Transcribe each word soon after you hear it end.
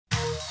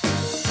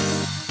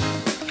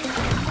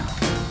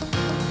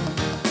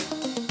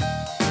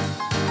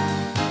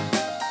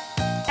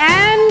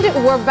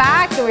right, we're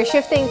back and we're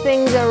shifting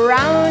things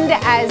around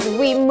as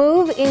we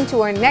move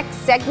into our next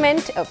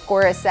segment. Of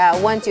course,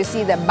 once you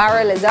see the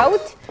barrel is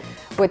out,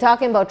 we're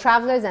talking about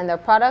travelers and their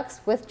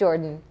products with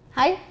Jordan.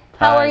 Hi,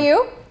 how are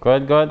you?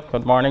 Good, good.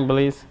 Good morning,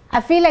 Belize.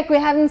 I feel like we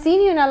haven't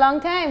seen you in a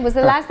long time. Was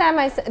the last time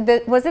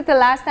was it the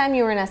last time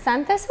you were in a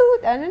Santa suit?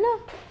 I don't know.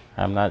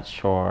 I'm not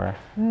sure.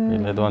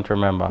 Really don't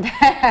remember.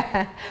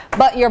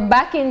 But you're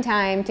back in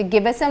time to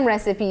give us some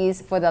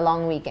recipes for the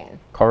long weekend.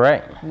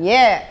 Correct.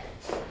 Yeah.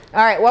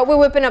 All right, what we're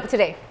whipping up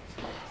today?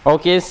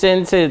 Okay,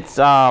 since it's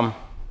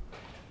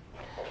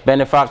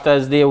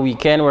Benefactors Day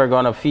weekend, we're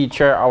going to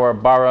feature our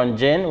Baron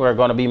Gin. We're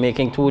going to be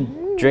making two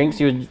drinks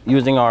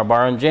using our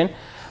Baron Gin.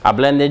 A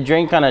blended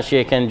drink and a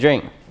shaken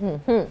drink.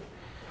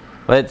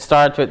 Let's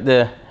start with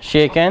the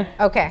shaken.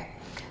 Okay.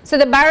 So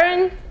the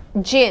Baron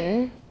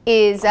Gin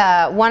is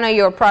one of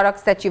your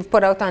products that you've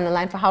put out on the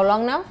line for how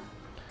long now?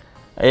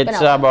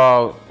 It's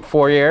about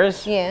 4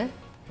 years. Yeah.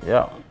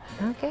 Yeah.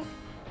 Okay.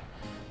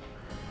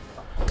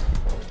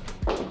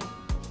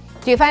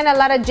 Do you find a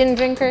lot of gin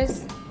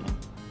drinkers?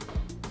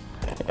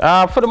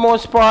 For the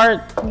most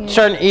part,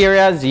 certain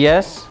areas,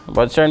 yes.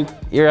 But certain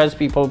areas,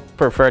 people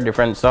prefer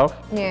different stuff.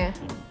 Yeah.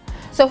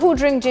 So who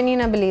drink gin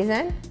in Belize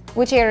then?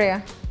 Which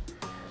area?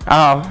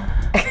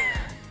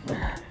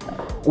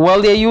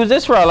 Well, they use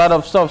this for a lot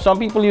of stuff. Some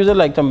people use it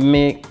like to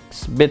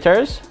mix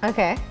bitters.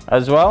 Okay.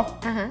 As well.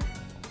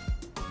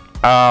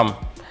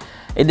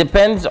 It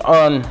depends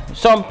on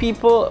some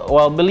people.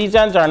 Well,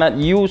 Belizeans are not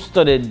used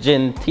to the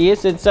gin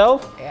taste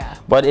itself. Yeah.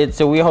 But it's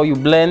the way how you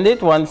blend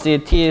it. Once they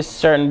taste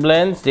certain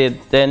blends, they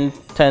then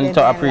tend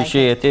to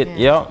appreciate it.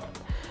 Yeah.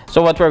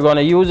 So what we're going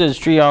to use is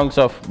 3 ounces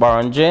of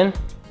Baron Gin.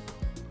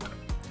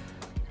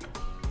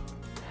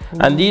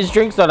 And these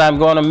drinks that I'm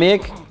going to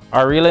make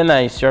are really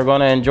nice. You're going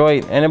to enjoy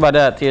it. Anybody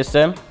that tastes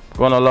them,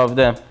 going to love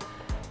them.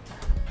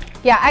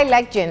 Yeah, I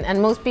like gin, and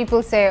most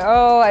people say,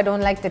 oh, I don't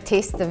like the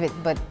taste of it,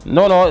 but...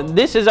 No,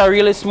 this is a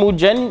really smooth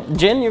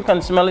gin. You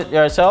can smell it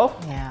yourself.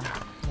 Yeah,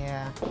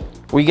 yeah.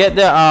 We get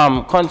the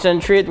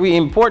concentrate. We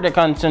import the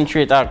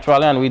concentrate,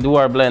 actually, and we do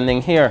our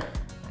blending here.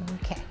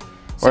 Okay.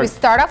 So we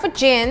start off with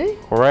gin.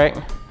 Correct.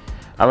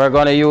 And we're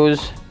going to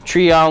use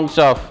 3 ounces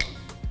of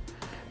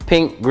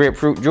pink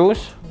grapefruit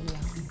juice.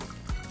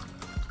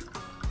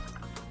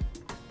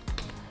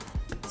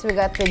 So we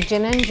got the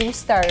gin and juice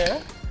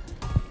starter.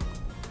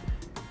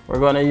 We're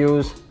going to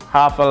use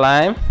half a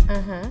lime.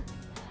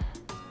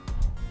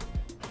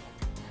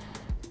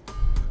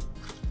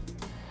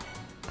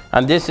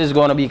 And this is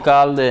going to be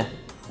called the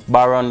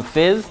Baron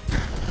Fizz.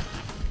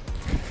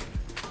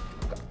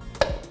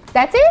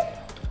 That's it?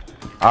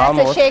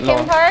 Almost. That's the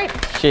shaken part?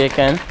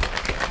 Shaken.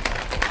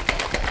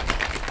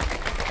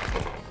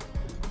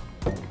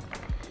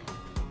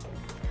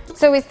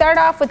 So we start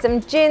off with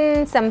some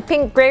gin, some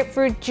pink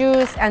grapefruit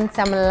juice, and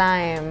some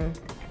lime.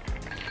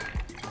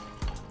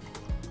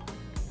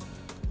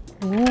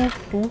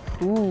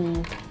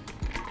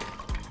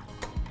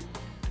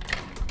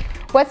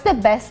 What's the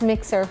best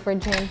mixer for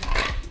gin?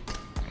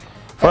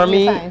 For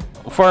me,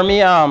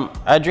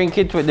 I drink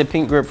it with the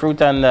pink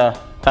grapefruit and the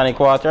tonic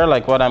water,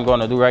 like what I'm going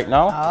to do right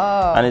now.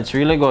 Oh. And it's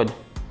really good.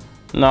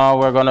 Now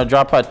we're going to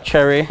drop a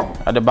cherry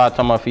at the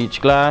bottom of each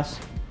glass.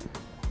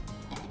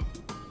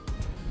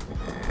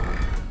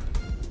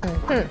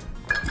 For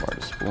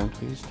the spoon,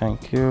 please.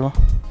 Thank you.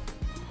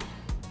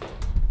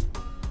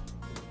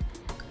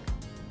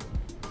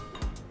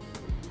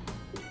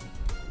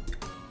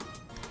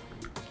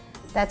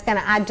 That's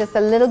gonna add just a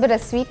little bit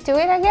of sweet to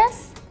it, I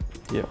guess.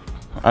 Yeah,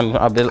 and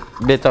a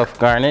bit of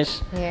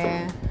garnish.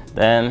 Yeah.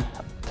 Then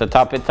to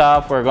top it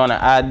off, we're gonna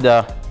add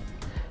the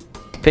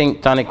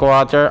pink tonic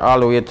water all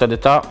the way to the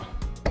top.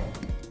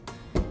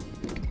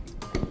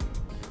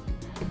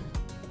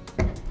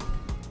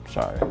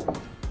 Sorry,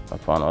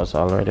 that one was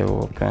already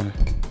open.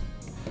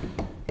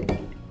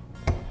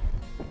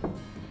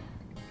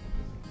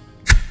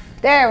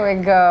 There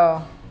we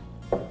go.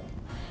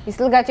 You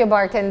still got your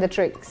bartender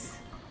tricks.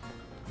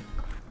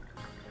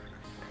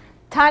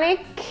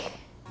 Tonic.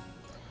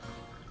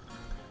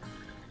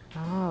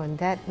 Oh,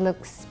 that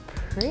looks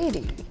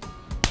pretty.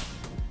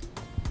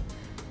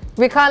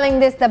 We're calling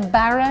this the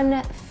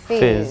Baron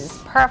Fizz.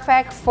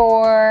 Perfect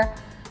for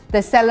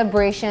the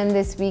celebration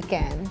this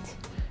weekend.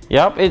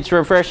 Yep, it's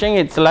refreshing.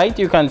 It's light.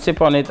 You can sip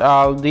on it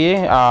all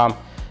day.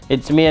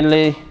 It's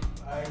mainly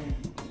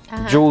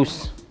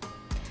juice.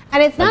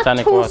 And it's not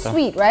too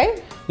sweet,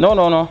 right? No.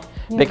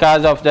 Yeah.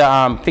 Because of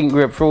the pink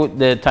grapefruit,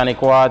 the tonic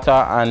water,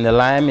 and the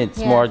lime, it's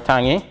more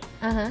tangy.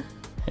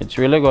 It's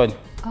really good.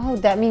 Oh,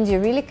 that means you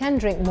really can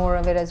drink more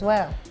of it as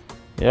well.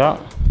 Yeah.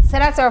 So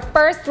that's our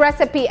first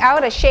recipe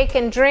out, a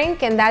shaken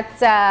drink, and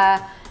that's a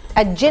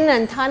gin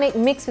and tonic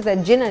mixed with a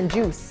gin and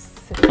juice.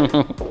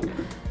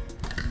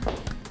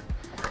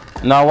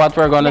 Now what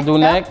we're going to do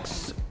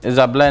next is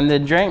a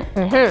blended drink.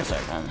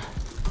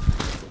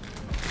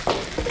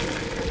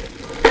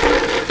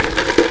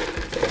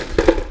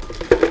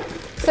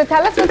 So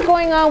tell us what's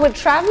going on with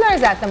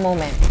travelers at the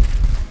moment.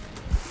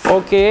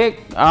 Okay,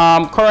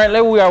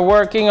 currently we are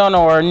working on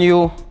our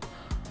new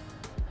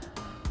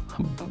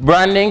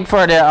Branding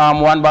for the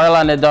 1 barrel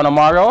and the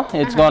Donamaro.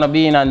 It's going to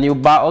be in a new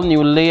bottle,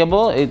 new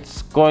label.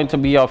 It's going to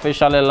be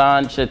officially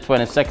launched the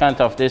 22nd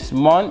of this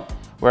month.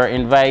 We're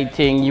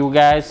inviting you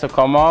guys to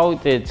come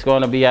out. It's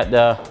going to be at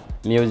the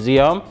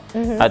museum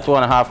at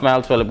 2.5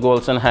 miles Philip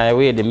Goldson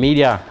Highway. The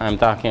media I'm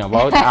talking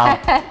about.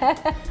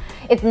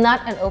 It's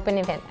not an open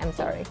event, I'm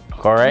sorry.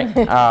 Correct.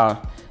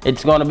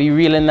 It's going to be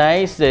really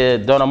nice.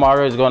 The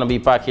Donamaro is going to be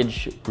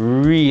packaged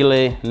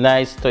really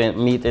nice to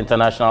meet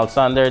international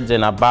standards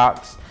in a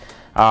box.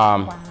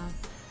 Wow.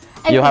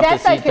 And you have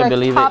that's to see like to your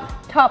believe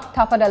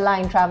top of the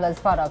line Travelers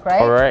product, right?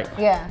 Correct.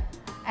 Yeah.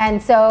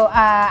 And so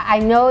I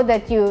know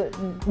that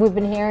we've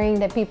been hearing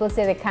that people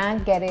say they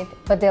can't get it,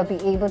 but they'll be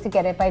able to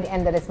get it by the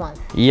end of this month.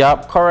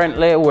 Yep,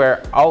 currently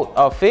we're out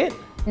of it.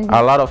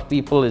 A lot of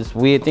people is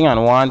waiting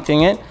and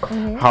wanting it.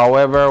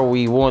 However,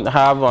 we won't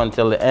have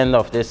until the end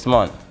of this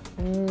month.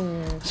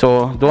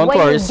 So don't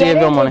worry, save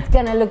your money. It's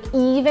gonna look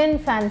even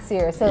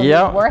fancier, so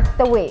it'll be worth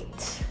the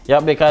wait. Yeah,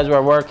 because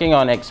we're working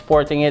on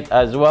exporting it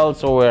as well,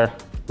 so we're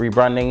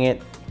rebranding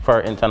it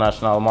for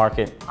international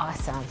market.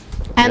 Awesome.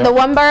 And the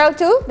 1 barrel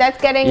too,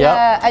 that's getting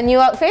a new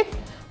outfit?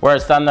 We're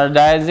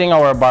standardizing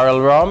our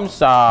barrel rums.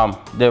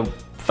 The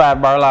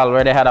 5 barrel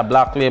already had a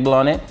black label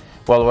on it.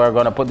 Well, we're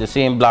going to put the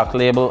same black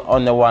label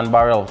on the 1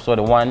 barrel. So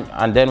the 1,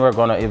 and then we're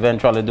going to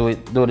eventually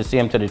do the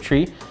same to the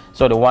 3.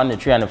 So the 1, the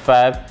 3, and the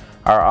 5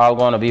 are all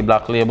going to be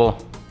black label.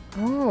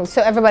 Oh,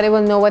 so everybody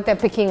will know what they're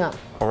picking up.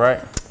 All right.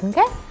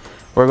 Okay.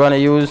 We're going to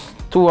use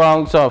 2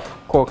 ounces of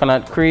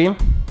coconut cream,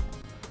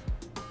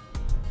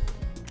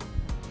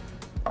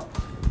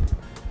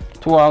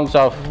 2 ounces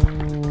of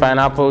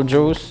pineapple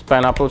juice,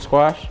 pineapple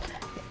squash.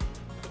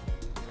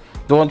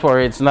 Don't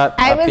worry, it's not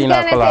a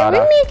pina colada.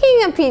 We're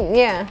making a pina,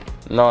 yeah.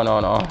 No, no,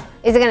 no.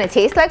 Is it going to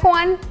taste like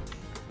one?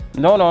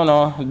 No, no,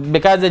 no.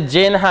 Because the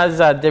gin has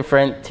a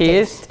different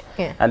taste.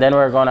 Yeah. And then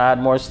we're going to add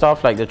more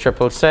stuff like the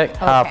triple sec,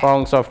 half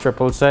ounce of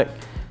triple sec.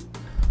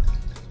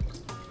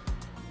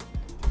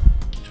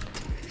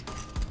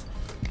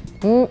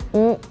 We're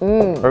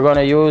going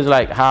to use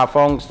like half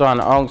ounce to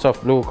 1 ounce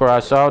of blue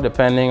curacao,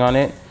 depending on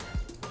it.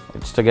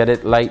 It's to get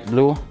it light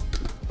blue.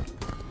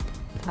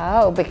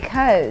 Oh,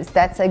 because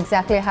that's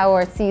exactly how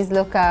our seas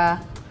look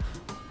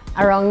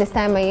around this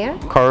time of year?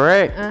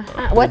 Correct.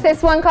 What's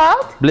this one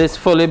called?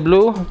 Blissfully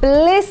Blue.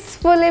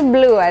 Blissfully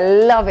Blue. I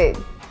love it.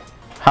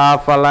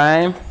 Half a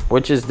lime,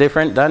 which is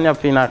different than your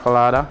pina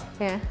colada.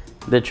 Yeah.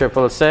 The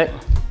triple sec.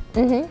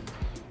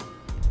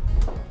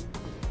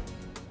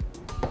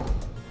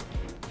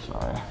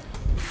 Sorry.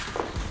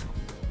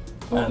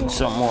 And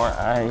some more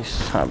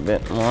ice, a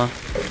bit more.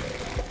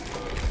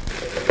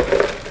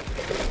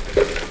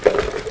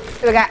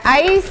 We got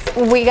ice,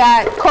 we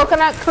got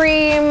coconut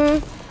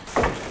cream,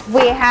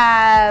 we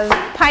have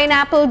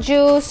pineapple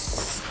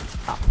juice,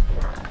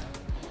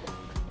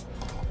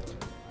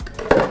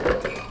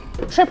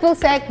 triple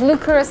sec, blue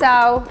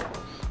curacao.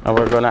 And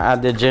we're gonna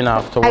add the gin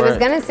afterwards. I was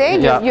gonna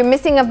say, you're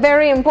missing a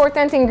very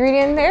important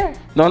ingredient there.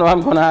 No, no, I'm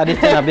gonna add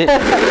it in a bit.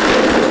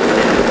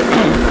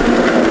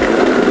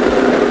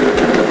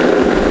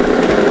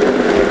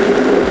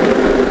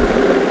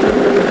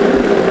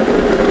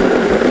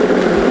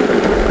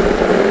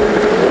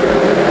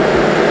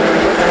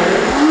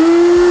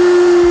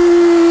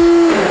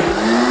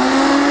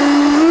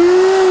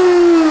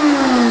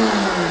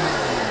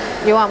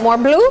 You want more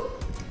blue?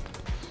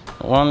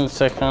 1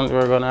 second,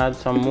 we're gonna add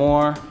some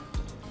more.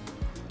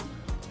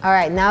 All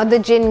right, now the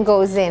gin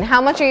goes in. How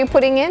much are you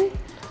putting in?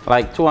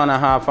 Like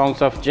 2.5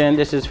 ounces of gin.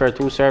 This is for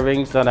 2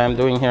 servings that I'm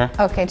doing here.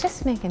 Okay,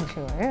 just making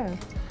sure. Yeah.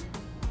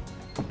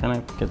 Can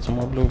I get some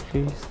more blue,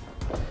 please?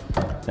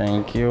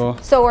 Thank you.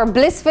 So our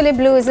Blissfully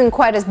Blue isn't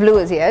quite as blue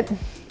as yet.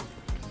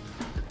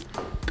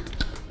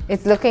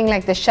 It's looking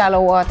like the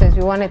shallow waters.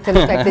 We want it to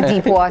look like the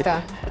deep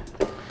water.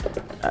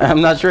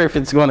 I'm not sure if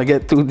it's gonna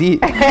get too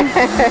deep.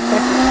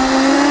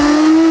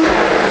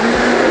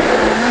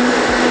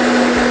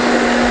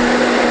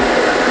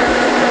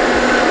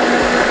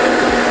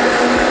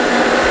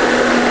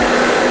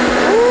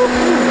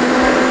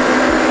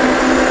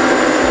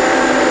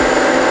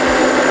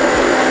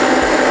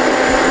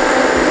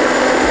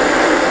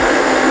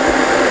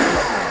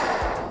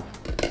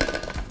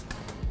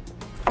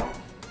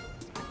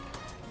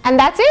 And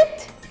that's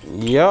it?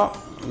 Yeah,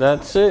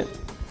 that's it.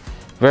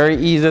 Very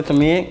easy to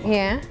make.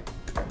 Yeah.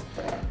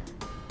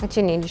 What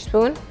you need, your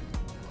spoon?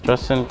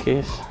 Just in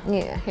case.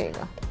 Yeah, here you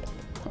go.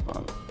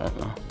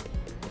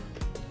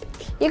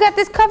 You got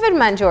this covered,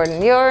 man,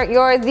 Jordan.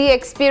 You're the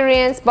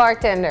experienced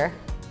bartender.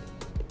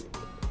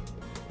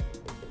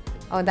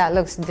 Oh, that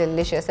looks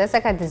delicious. That's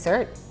like a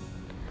dessert.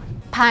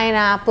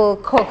 Pineapple,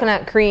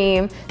 coconut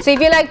cream. So if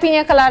you like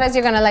pina coladas,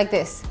 you're gonna like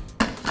this.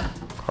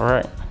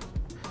 Correct.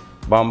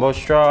 Bamboo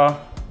straw.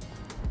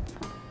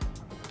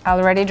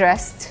 Already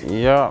dressed.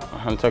 Yeah,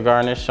 and to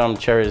garnish some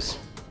cherries.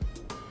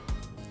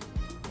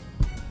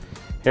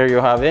 Here you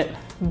have it.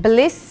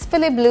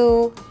 Blissfully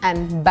Blue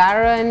and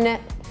Baron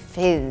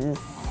Fizz.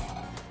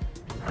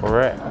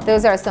 Correct.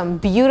 Those are some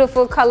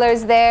beautiful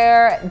colors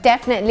there.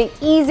 Definitely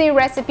easy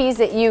recipes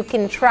that you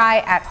can try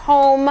at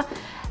home.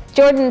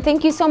 Jordan,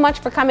 thank you so much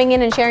for coming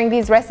in and sharing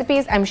these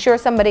recipes. I'm sure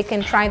somebody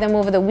can try them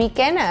over the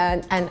weekend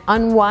and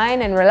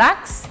unwind and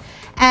relax.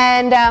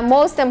 And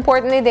most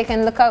importantly, they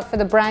can look out for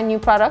the brand new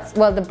products,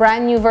 well, the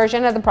brand new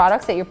version of the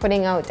products that you're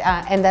putting out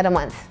end of the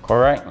month.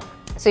 Correct.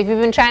 So if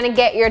you've been trying to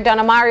get your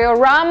Donna Mario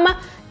rum,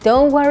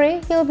 don't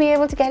worry, you'll be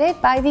able to get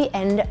it by the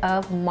end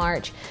of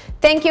March.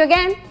 Thank you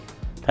again.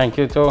 Thank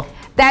you too.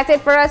 That's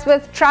it for us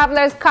with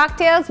Traveler's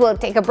Cocktails. We'll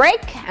take a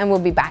break and we'll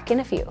be back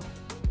in a few.